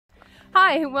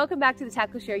Hi, and welcome back to the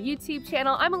TackleShare YouTube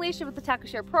channel. I'm Alicia with the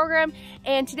TackleShare program,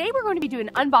 and today we're going to be doing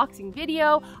an unboxing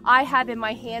video. I have in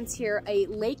my hands here a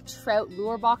lake trout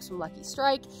lure box from Lucky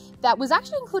Strike that was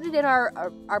actually included in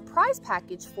our prize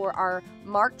package for our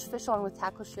March Fish Along with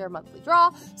TackleShare monthly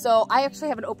draw. So I actually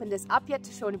haven't opened this up yet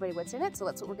to show anybody what's in it, so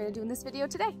that's what we're going to do in this video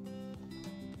today.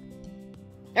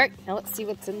 All right, now let's see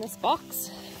what's in this box.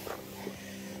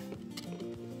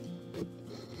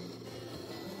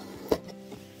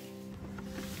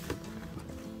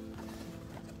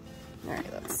 All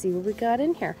right, let's see what we got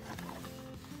in here.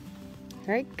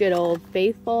 All right, good old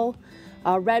faithful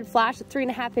red flash, a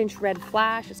 3.5-inch red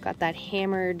flash. It's got that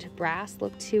hammered brass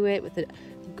look to it with a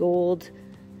gold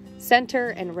center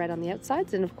and red on the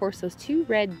outsides. And of course, those two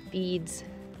red beads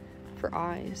for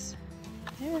eyes.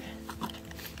 There.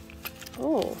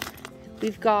 Oh,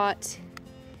 we've got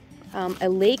a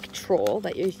lake troll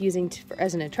that you're using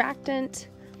as an attractant.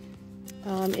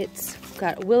 It's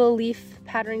got willow leaf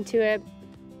patterning to it.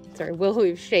 Sorry, willow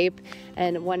leaf shape,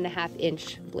 and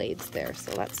 1.5-inch blades there.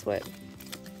 So that's what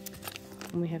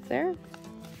we have there.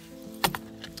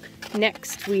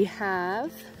 Next, we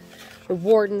have the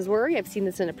Warden's Worry. I've seen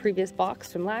this in a previous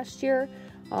box from last year.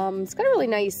 It's got a really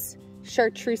nice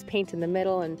chartreuse paint in the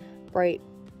middle and bright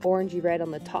orangey red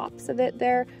on the tops of it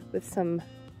there with some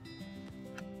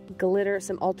glitter,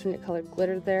 some alternate colored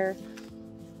glitter there.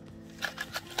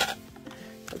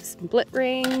 With some blit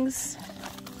rings.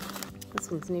 This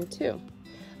one's new too.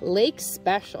 Lake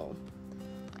Special.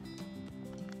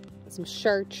 Some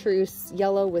chartreuse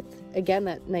yellow with, again,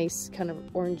 that nice kind of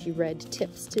orangey red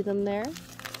tips to them there.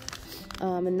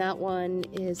 And that one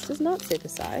does not say the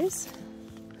size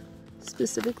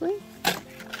specifically.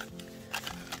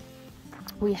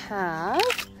 We have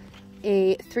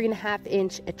a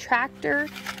 3.5-inch attractor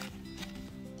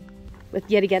with,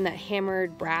 yet again, that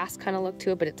hammered brass kind of look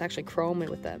to it, but it's actually chrome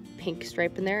and with a pink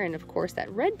stripe in there. And of course,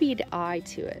 that red bead eye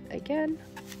to it again.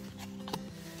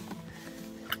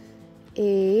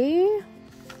 A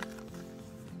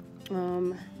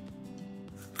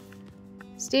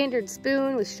standard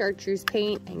spoon with chartreuse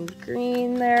paint and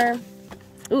green there.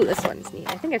 Ooh, this one's neat.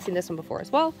 I think I've seen this one before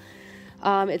as well.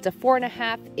 It's a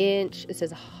 4.5-inch, it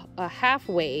says a half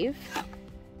wave.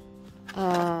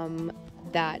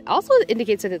 That also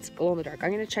indicates that it's glow in the dark.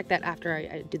 I'm going to check that after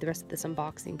I do the rest of this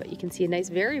unboxing, but you can see a nice,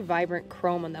 very vibrant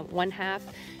chrome on that one half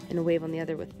and a wave on the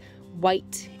other with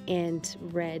white and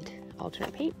red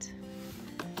alternate paint.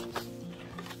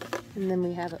 And then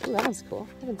we have, ooh, that one's cool.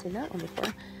 I haven't seen that one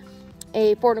before.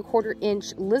 A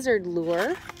 4.25-inch lizard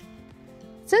lure. It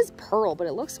says pearl, but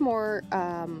it looks more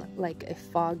like a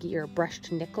foggy or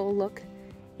brushed nickel look.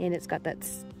 And it's got that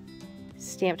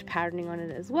stamped patterning on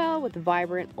it as well with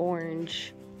vibrant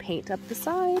orange paint up the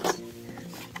side.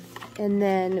 And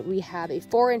then we have a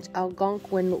 4-inch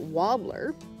Algonquin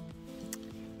wobbler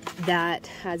that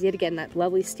has, yet again, that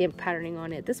lovely stamped patterning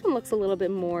on it. This one looks a little bit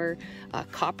more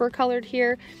copper colored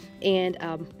here, and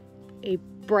a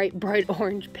bright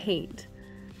orange paint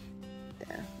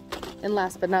there. And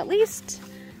last but not least,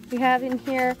 we have in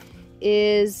here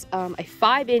is a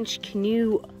 5-inch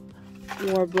canoe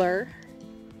warbler.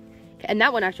 And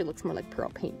that one actually looks more like pearl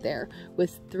paint there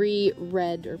with 3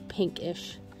 red or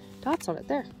pinkish dots on it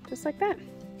there, just like that.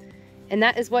 And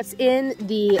that is what's in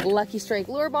the Lucky Strike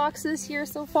lure boxes here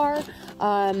so far.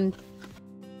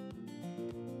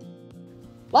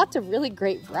 Lots of really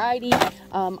great variety.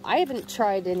 I haven't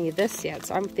tried any of this yet,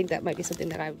 so I think that might be something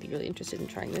that I would be really interested in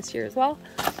trying this year as well.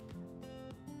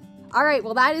 All right,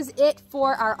 well, that is it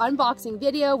for our unboxing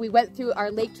video. We went through our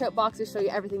lake trout box to show you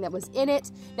everything that was in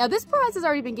it. Now, this prize has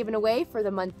already been given away for the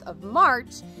month of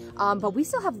March, but we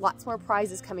still have lots more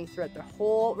prizes coming throughout the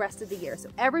whole rest of the year. So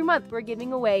every month, we're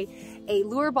giving away a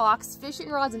lure box, fishing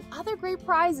rods, and other great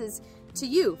prizes to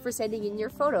you for sending in your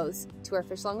photos to our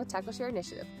Fish Along with TackleShare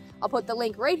initiative. I'll put the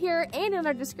link right here and in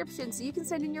our description so you can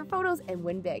send in your photos and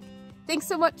win big. Thanks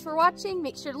so much for watching.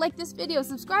 Make sure to like this video,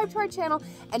 subscribe to our channel,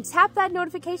 and tap that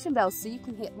notification bell so you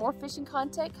can get more fishing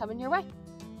content coming your way.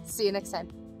 See you next time.